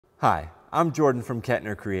Hi, I'm Jordan from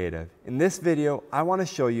Kettner Creative. In this video, I want to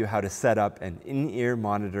show you how to set up an in-ear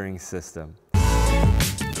monitoring system.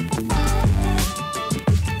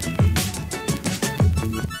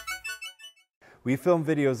 We film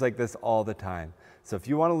videos like this all the time, so if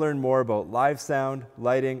you want to learn more about live sound,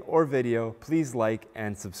 lighting, or video, please like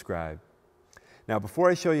and subscribe. Now, before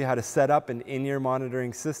I show you how to set up an in-ear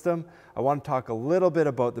monitoring system, I want to talk a little bit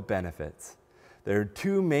about the benefits. There are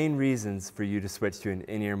two main reasons for you to switch to an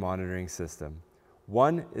in-ear monitoring system.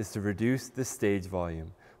 One is to reduce the stage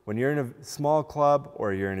volume. When you're in a small club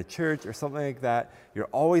or you're in a church or something like that, you're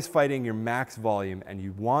always fighting your max volume and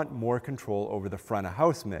you want more control over the front of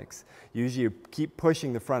house mix. Usually you keep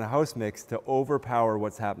pushing the front of house mix to overpower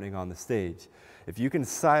what's happening on the stage. If you can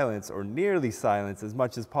silence or nearly silence as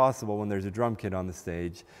much as possible when there's a drum kit on the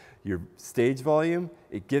stage, your stage volume,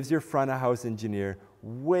 it gives your front of house engineer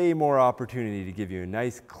way more opportunity to give you a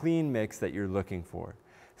nice clean mix that you're looking for.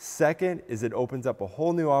 Second is it opens up a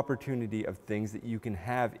whole new opportunity of things that you can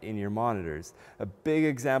have in your monitors. A big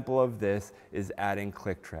example of this is adding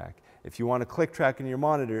click track. If you want a click track in your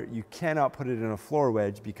monitor, you cannot put it in a floor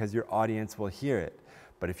wedge because your audience will hear it.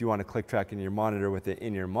 But if you want a click track in your monitor with the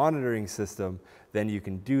in-ear monitoring system, then you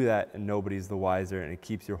can do that and nobody's the wiser and it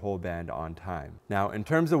keeps your whole band on time. Now, in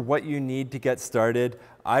terms of what you need to get started,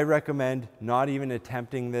 I recommend not even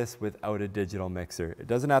attempting this without a digital mixer. It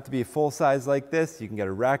doesn't have to be full size like this. You can get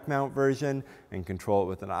a rack mount version and control it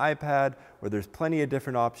with an iPad, or there's plenty of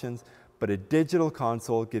different options. But a digital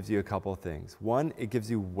console gives you a couple of things. One, it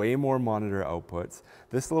gives you way more monitor outputs.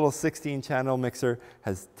 This little 16-channel mixer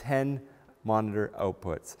has 10 monitor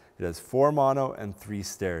outputs. It has 4 mono and 3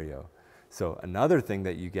 stereo. So another thing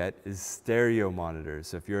that you get is stereo monitors.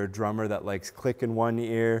 So if you're a drummer that likes click in one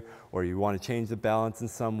ear, or you want to change the balance in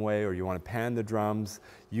some way, or you want to pan the drums,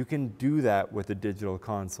 you can do that with a digital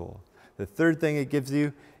console. The third thing it gives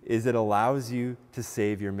you is it allows you to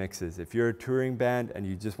save your mixes. If you're a touring band and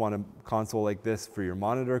you just want a console like this for your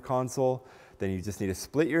monitor console, then you just need to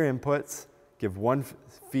split your inputs, give one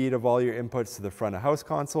feed of all your inputs to the front of house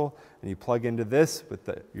console, and you plug into this with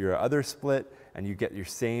your other split, and you get your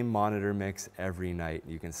same monitor mix every night.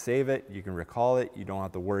 You can save it, you can recall it, you don't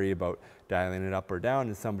have to worry about dialing it up or down,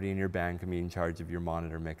 and somebody in your band can be in charge of your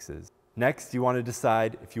monitor mixes. Next, you want to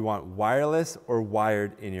decide if you want wireless or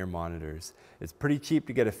wired in-ear monitors. It's pretty cheap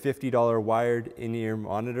to get a $50 wired in-ear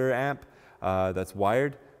monitor amp that's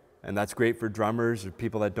wired. And that's great for drummers or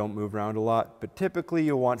people that don't move around a lot. But typically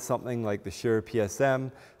you'll want something like the Shure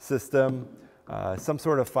PSM system, some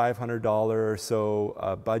sort of $500 or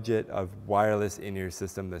so budget of wireless in-ear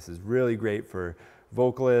system. This is really great for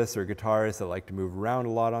vocalists or guitarists that like to move around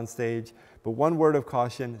a lot on stage. But one word of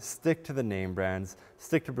caution, stick to the name brands.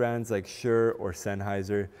 Stick to brands like Shure or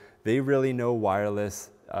Sennheiser. They really know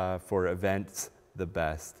wireless for events the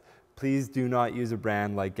best. Please do not use a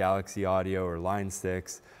brand like Galaxy Audio or Line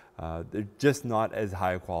 6. They're just not as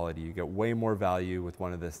high quality. You get way more value with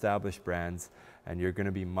one of the established brands, and you're going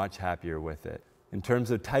to be much happier with it. In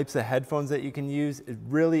terms of types of headphones that you can use, it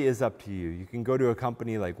really is up to you. You can go to a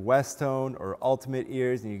company like Westone or Ultimate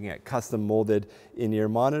Ears and you can get custom molded in-ear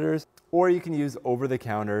monitors, or you can use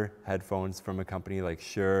over-the-counter headphones from a company like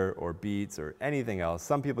Shure or Beats or anything else.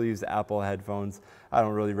 Some people use Apple headphones. I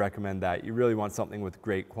don't really recommend that. You really want something with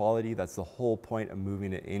great quality. That's the whole point of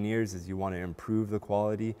moving to in-ears, is you want to improve the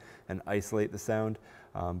quality and isolate the sound.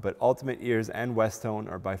 But Ultimate Ears and Westone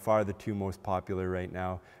are by far the two most popular right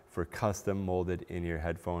now for custom molded in-ear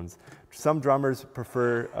headphones. Some drummers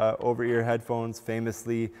prefer over-ear headphones.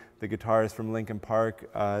 Famously, the guitarist from Linkin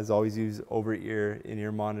Park has always used over-ear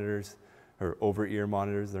in-ear monitors, or over-ear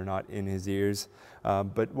monitors. They're not in his ears.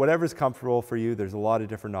 But whatever's comfortable for you, there's a lot of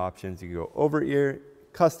different options. You can go over-ear,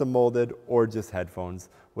 custom molded, or just headphones,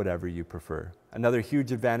 whatever you prefer. Another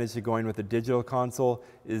huge advantage to going with a digital console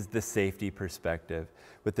is the safety perspective.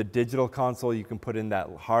 With the digital console, you can put in that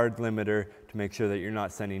hard limiter to make sure that you're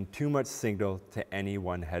not sending too much signal to any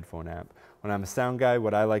one headphone amp. When I'm a sound guy,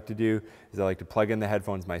 what I like to do is I like to plug in the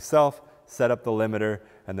headphones myself, set up the limiter,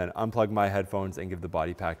 and then unplug my headphones and give the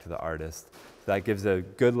body pack to the artist. That gives a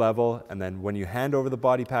good level, and then when you hand over the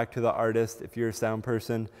body pack to the artist, if you're a sound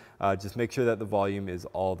person, just make sure that the volume is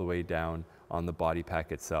all the way down on the body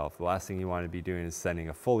pack itself. The last thing you want to be doing is sending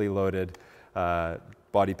a fully loaded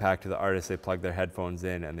body pack to the artist. They plug their headphones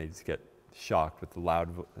in and they just get shocked with the loud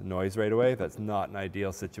noise right away. That's not an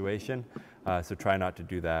ideal situation, so try not to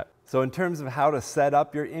do that. So in terms of how to set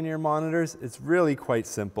up your in-ear monitors, it's really quite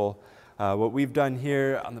simple. What we've done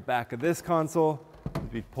here on the back of this console,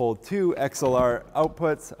 we pulled 2 XLR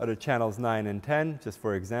outputs out of channels 9 and 10, just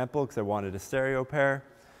for example, because I wanted a stereo pair.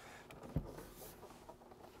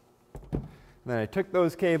 And then I took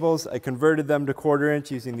those cables, I converted them to 1/4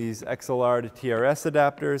 inch using these XLR to TRS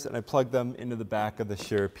adapters, and I plugged them into the back of the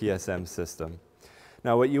Shure PSM system.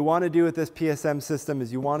 Now what you want to do with this PSM system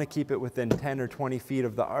is you want to keep it within 10 or 20 feet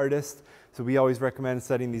of the artist. So we always recommend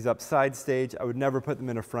setting these up side stage. I would never put them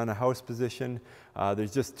in a front of house position.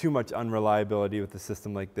 There's just too much unreliability with a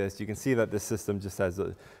system like this. You can see that this system just has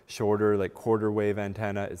a shorter, like 1/4 wave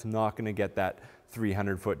antenna. It's not going to get that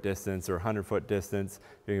 300-foot distance or 100-foot distance.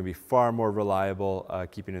 You're going to be far more reliable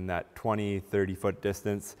keeping in that 20, 30-foot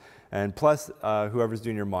distance. And plus, whoever's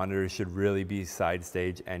doing your monitors should really be side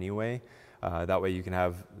stage anyway. That way you can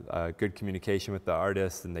have good communication with the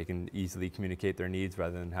artist and they can easily communicate their needs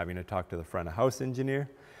rather than having to talk to the front of house engineer.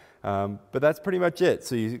 But that's pretty much it.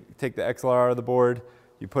 So you take the XLR out of the board,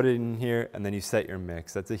 you put it in here, and then you set your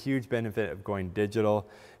mix. That's a huge benefit of going digital.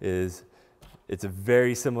 It's a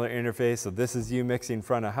very similar interface. So this is you mixing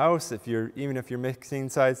front of house. Even if you're mixing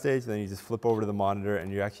side stage, then you just flip over to the monitor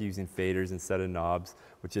and you're actually using faders instead of knobs,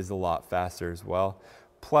 which is a lot faster as well.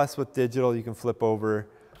 Plus with digital, you can flip over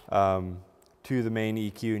to the main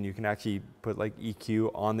EQ, and you can actually put like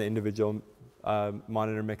EQ on the individual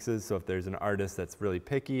monitor mixes. So if there's an artist that's really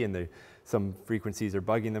picky and some frequencies are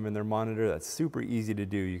bugging them in their monitor, that's super easy to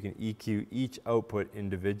do. You can EQ each output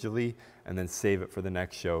individually and then save it for the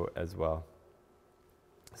next show as well.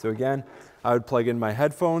 So again, I would plug in my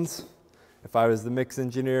headphones. If I was the mix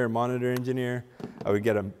engineer or monitor engineer, I would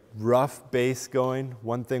get a rough bass going.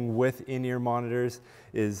 One thing with in-ear monitors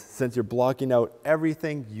is since you're blocking out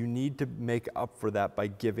everything, you need to make up for that by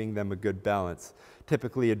giving them a good balance.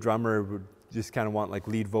 Typically a drummer would just kind of want like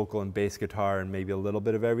lead vocal and bass guitar and maybe a little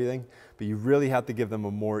bit of everything, but you really have to give them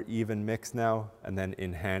a more even mix now and then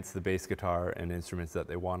enhance the bass guitar and instruments that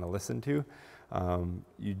they want to listen to.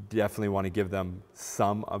 You definitely want to give them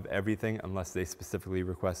some of everything unless they specifically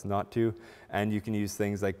request not to. And you can use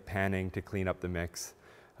things like panning to clean up the mix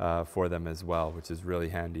for them as well, which is really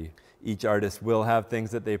handy. Each artist will have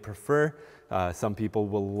things that they prefer. Some people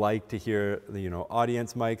will like to hear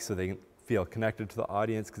audience mics so they can feel connected to the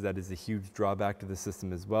audience, because that is a huge drawback to the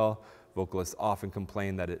system as well. Vocalists often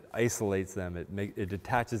complain that it isolates them, it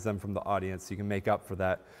detaches them from the audience. So you can make up for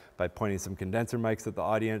that by pointing some condenser mics at the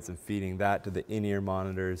audience and feeding that to the in-ear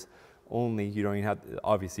monitors only. You don't even have,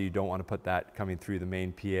 obviously you don't want to put that coming through the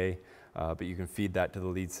main PA, but you can feed that to the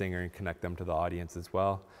lead singer and connect them to the audience as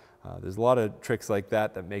well. There's a lot of tricks like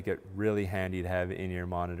that that make it really handy to have in-ear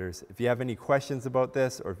monitors. If you have any questions about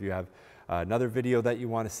this, or if you have another video that you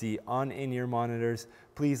want to see on in-ear monitors,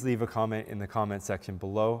 please leave a comment in the comment section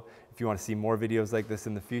below. If you want to see more videos like this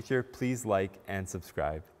in the future, please like and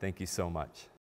subscribe. Thank you so much.